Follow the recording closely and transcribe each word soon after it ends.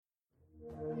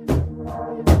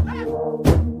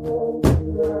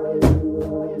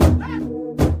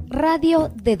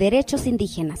radio de derechos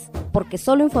indígenas, porque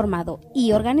solo informado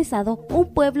y organizado,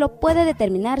 un pueblo puede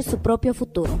determinar su propio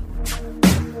futuro.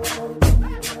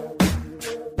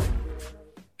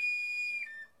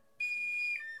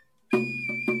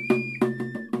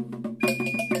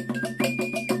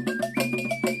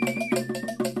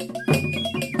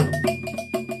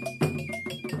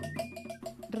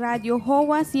 Radio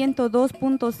Jowa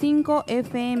 102.5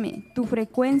 FM, tu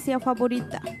frecuencia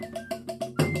favorita.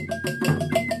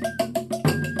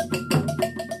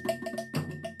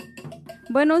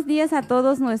 Buenos días a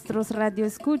todos nuestros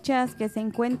radioescuchas que se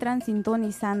encuentran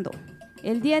sintonizando.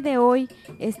 El día de hoy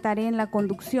estaré en la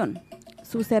conducción,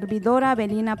 su servidora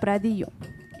Belina Pradillo,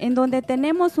 en donde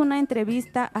tenemos una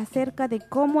entrevista acerca de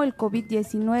cómo el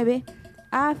COVID-19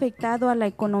 ha afectado a la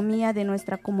economía de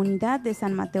nuestra comunidad de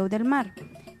San Mateo del Mar.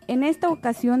 En esta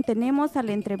ocasión tenemos al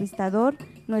entrevistador,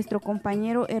 nuestro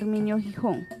compañero Herminio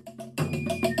Gijón.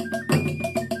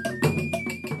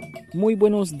 Muy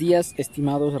buenos días,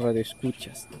 estimados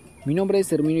radioescuchas. Mi nombre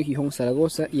es Herminio Gijón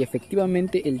Zaragoza y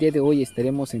efectivamente el día de hoy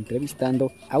estaremos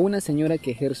entrevistando a una señora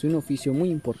que ejerce un oficio muy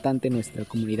importante en nuestra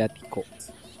comunidad Tico,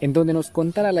 en donde nos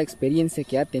contará la experiencia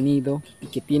que ha tenido y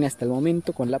que tiene hasta el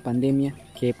momento con la pandemia,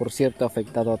 que por cierto ha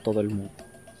afectado a todo el mundo.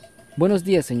 Buenos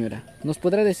días, señora. ¿Nos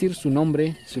podrá decir su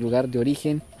nombre, su lugar de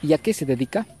origen y a qué se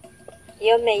dedica?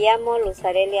 Yo me llamo Luz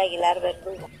Arelia Aguilar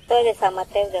Verdugo. Soy de San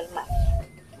Mateo del Mar.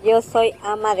 Yo soy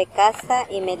ama de casa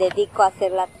y me dedico a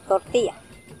hacer la tortilla.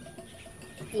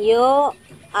 Yo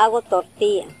hago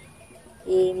tortilla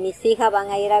y mis hijas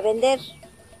van a ir a vender.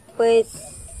 Pues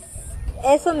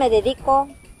eso me dedico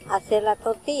a hacer la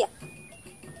tortilla.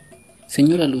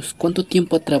 Señora Luz, ¿cuánto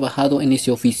tiempo ha trabajado en ese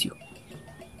oficio?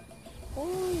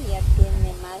 Ya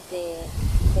tiene más de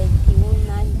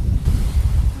 21 años.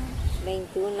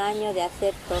 21 años de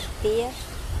hacer tortillas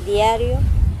diario,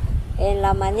 en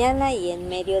la mañana y en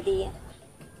mediodía.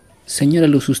 Señora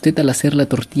Luz, ¿usted al hacer la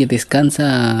tortilla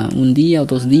descansa un día o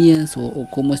 2 días? ¿O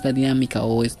cómo es la dinámica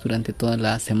o es durante toda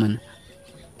la semana?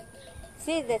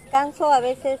 Sí, descanso a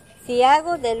veces. Si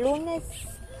hago de lunes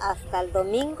hasta el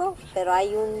domingo, pero hay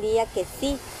un día que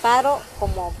sí paro,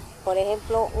 como por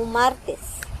ejemplo un martes.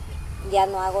 Ya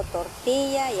no hago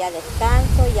tortilla, ya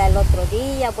descanso, ya el otro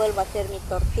día vuelvo a hacer mi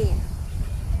tortilla.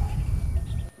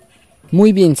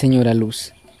 Muy bien, señora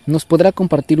Luz. ¿Nos podrá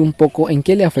compartir un poco en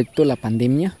qué le afectó la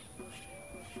pandemia?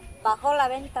 Bajó la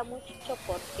venta mucho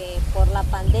porque por la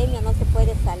pandemia no se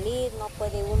puede salir, no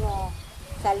puede uno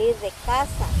salir de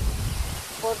casa.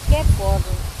 ¿Por qué? Por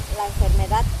la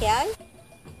enfermedad que hay.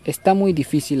 Está muy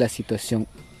difícil la situación.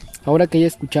 Ahora que ya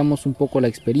escuchamos un poco la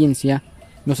experiencia,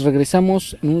 nos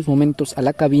regresamos en unos momentos a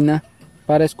la cabina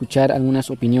para escuchar algunas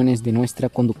opiniones de nuestra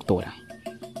conductora.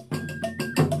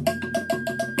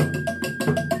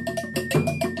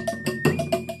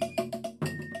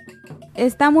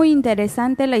 Está muy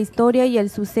interesante la historia y el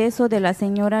suceso de la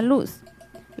señora Luz.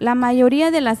 La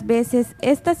mayoría de las veces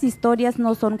estas historias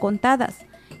no son contadas.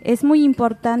 Es muy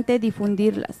importante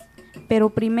difundirlas.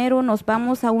 Pero primero nos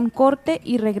vamos a un corte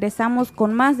y regresamos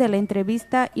con más de la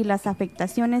entrevista y las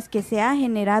afectaciones que se ha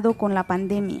generado con la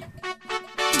pandemia.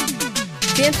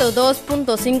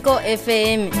 102.5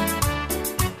 FM.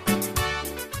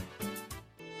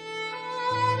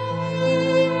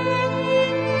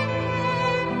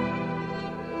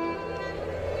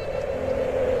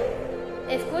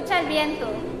 Escucha el viento.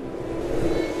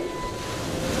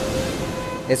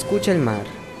 Escucha el mar.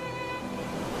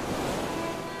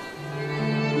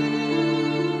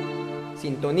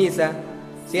 Sintoniza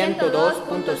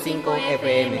 102.5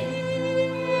 FM.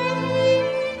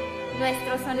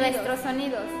 Nuestros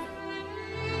sonidos.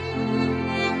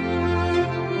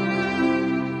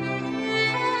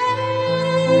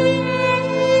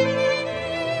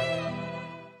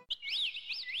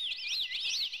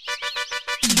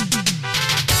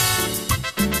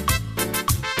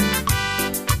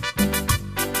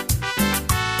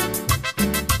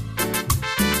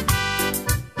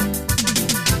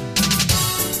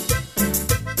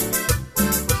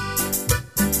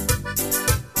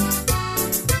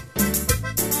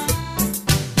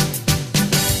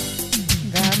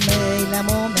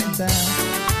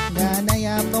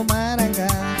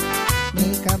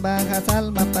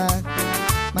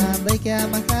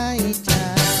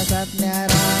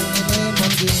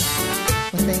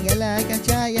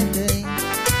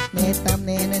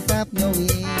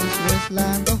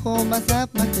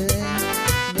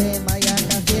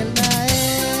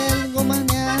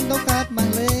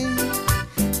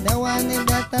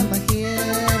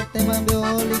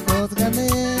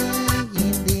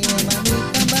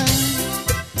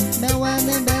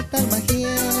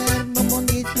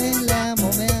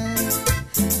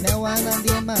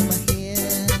 Mama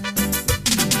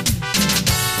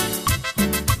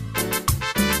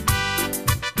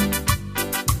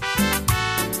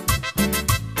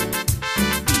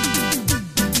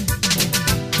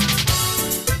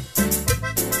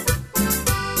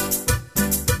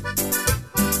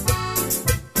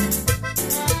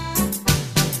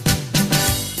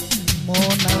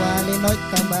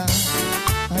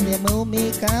de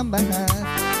mumi kambaha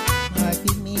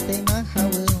Haki mi te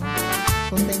mahawu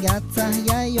Con te gatsa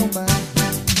ya yomba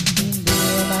Indi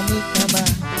mami kamba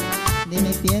Di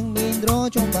mi pieng mindro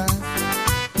chomba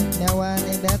Mewan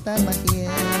e betal mahir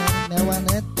Mewan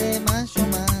ete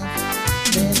masyoma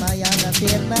De mayana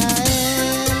tirna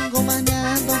en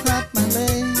Gumanya tohat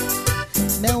mahlay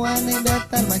Mewan e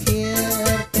betal mahir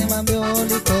Te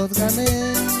mambioli kot gane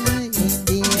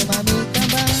Indi mami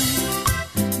kamba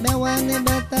Mewan e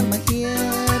betal mahir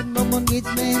Nomon git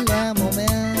me la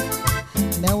momen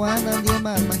Mewan ang di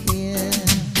mal mahir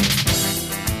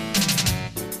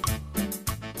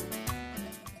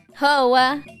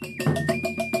Hoa.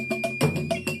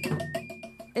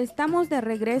 Estamos de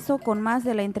regreso con más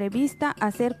de la entrevista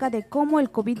acerca de cómo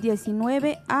el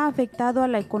COVID-19 ha afectado a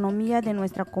la economía de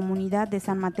nuestra comunidad de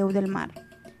San Mateo del Mar.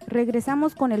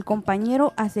 Regresamos con el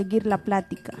compañero a seguir la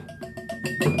plática.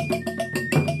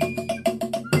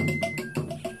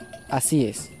 Así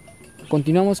es.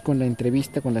 Continuamos con la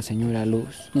entrevista con la señora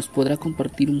Luz. ¿Nos podrá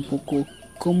compartir un poco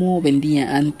cómo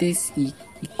vendía antes y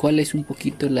cuál es un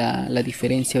poquito la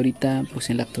diferencia ahorita, pues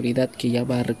en la actualidad que ya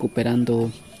va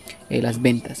recuperando las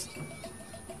ventas?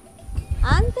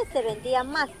 Antes se vendía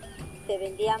más.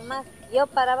 Yo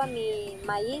paraba mi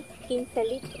maíz 15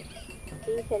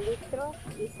 litros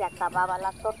y se acababa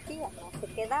la tortilla, no se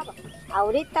quedaba.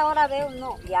 Ahora veo,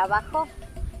 no, ya bajó,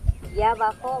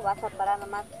 vas a parar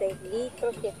nomás 6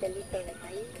 litros, 7 litros de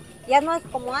maíz. Ya no es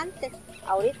como antes,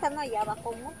 ahorita no, ya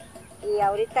bajó mucho y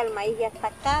ahorita el maíz ya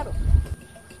está caro.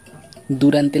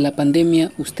 Durante la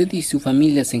pandemia, ¿usted y su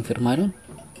familia se enfermaron?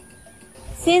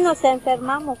 Sí, nos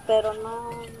enfermamos, pero no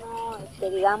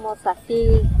digamos así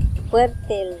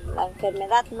fuerte la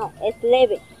enfermedad, no, es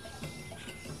leve.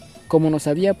 Como nos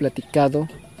había platicado,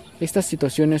 estas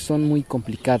situaciones son muy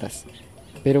complicadas,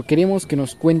 pero queremos que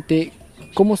nos cuente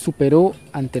cómo superó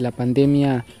ante la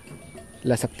pandemia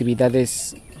las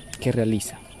actividades que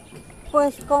realiza.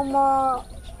 Pues como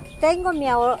tengo mi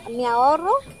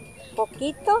ahorro,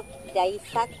 poquito, de ahí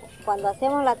saco. Cuando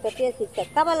hacemos la tortilla, si se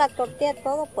acaba la tortilla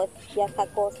todo, pues ya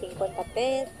sacó 50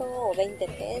 pesos o 20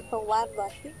 pesos, guardo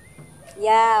así.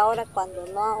 Ya ahora cuando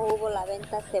no hubo la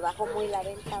venta, se bajó muy la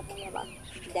venta, muy abajo.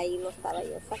 De ahí lo estaba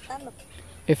yo sacando.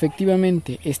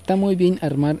 Efectivamente, está muy bien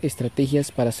armar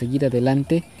estrategias para seguir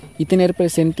adelante y tener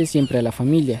presente siempre a la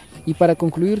familia. Y para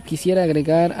concluir, quisiera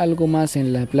agregar algo más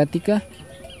en la plática.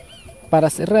 Para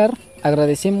cerrar,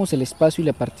 agradecemos el espacio y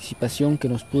la participación que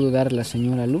nos pudo dar la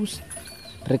señora Luz.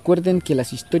 Recuerden que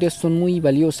las historias son muy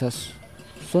valiosas,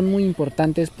 son muy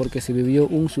importantes porque se vivió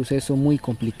un suceso muy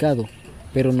complicado,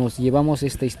 pero nos llevamos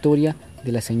esta historia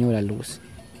de la señora Luz.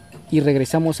 Y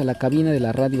regresamos a la cabina de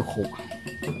la Radio Joa.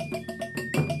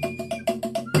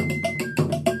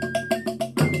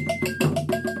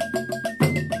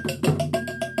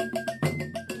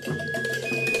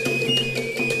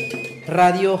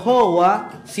 Radio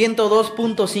Joa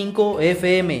 102.5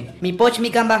 FM. Mi poch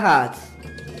mi cambahat.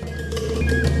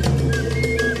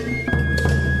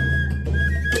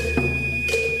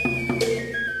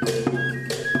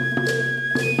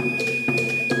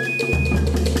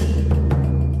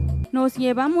 Nos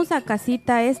llevamos a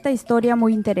casita esta historia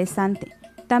muy interesante,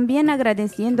 también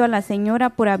agradeciendo a la señora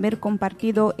por haber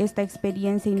compartido esta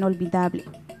experiencia inolvidable.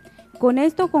 Con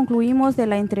esto concluimos de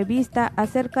la entrevista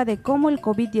acerca de cómo el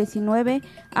COVID-19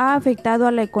 ha afectado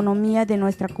a la economía de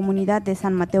nuestra comunidad de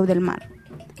San Mateo del Mar.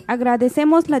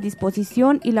 Agradecemos la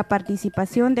disposición y la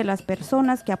participación de las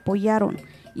personas que apoyaron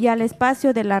y al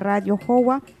espacio de la Radio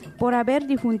Joa por haber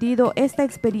difundido esta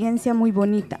experiencia muy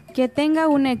bonita. Que tenga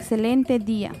un excelente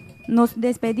día. Nos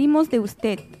despedimos de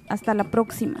usted. Hasta la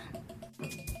próxima.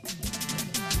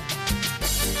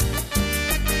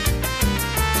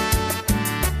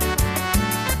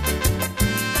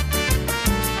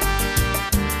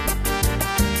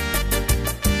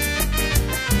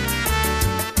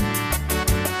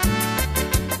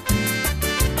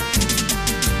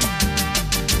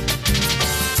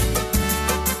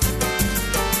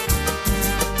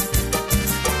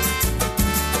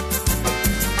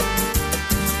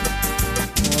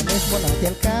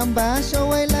 Tiel kamba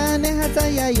shawela ne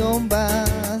hataya yomba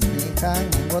ne kang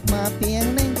ngot ma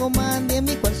pieng neng goman de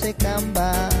mi kwal se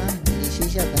kamba ni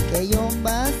shisha ta ke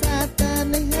yomba sata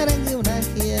ne harang una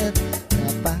kiet na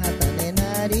pahata ne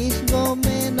narish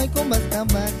gome no kombas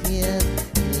kamba kiet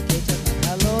ni ke chata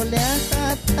halo le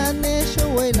sata ne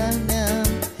shawela ne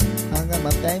hanga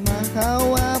ma kai ma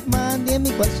hawa man de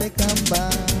mi kwal se kamba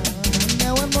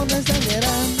nyawan mon na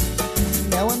sanderam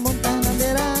nyawan mon ta na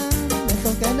deram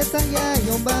con que no estás ya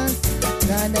yombas,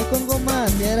 gané con goma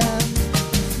deram,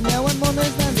 nyawan mono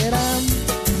están deram,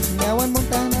 nyawan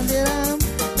montana deram,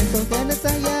 con que no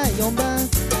estás ya yombas.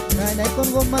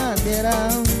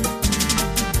 maderao.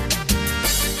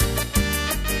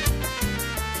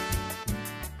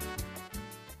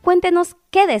 Cuéntenos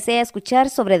qué desea escuchar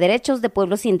sobre derechos de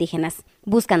pueblos indígenas.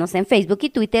 Búscanos en Facebook y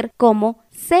Twitter como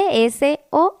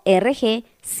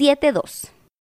CSORG72.